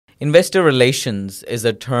Investor relations is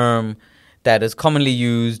a term that is commonly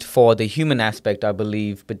used for the human aspect, I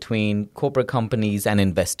believe, between corporate companies and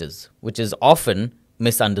investors, which is often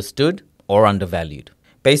misunderstood or undervalued.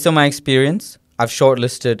 Based on my experience, I've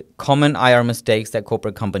shortlisted common IR mistakes that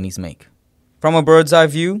corporate companies make. From a bird's eye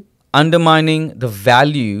view, undermining the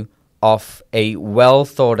value of a well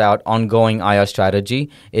thought out ongoing IR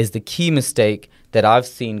strategy is the key mistake that I've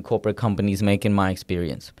seen corporate companies make in my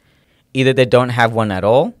experience. Either they don't have one at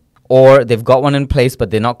all, or they've got one in place but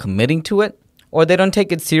they're not committing to it, or they don't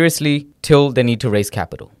take it seriously till they need to raise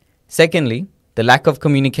capital. Secondly, the lack of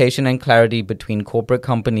communication and clarity between corporate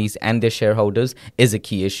companies and their shareholders is a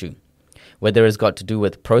key issue. Whether it's got to do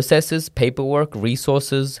with processes, paperwork,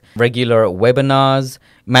 resources, regular webinars,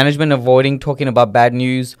 management avoiding talking about bad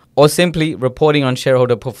news, or simply reporting on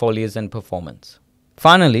shareholder portfolios and performance.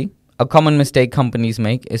 Finally, a common mistake companies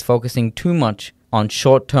make is focusing too much on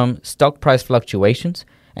short-term stock price fluctuations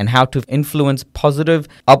and how to influence positive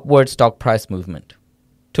upward stock price movement.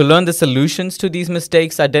 To learn the solutions to these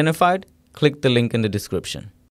mistakes identified, click the link in the description.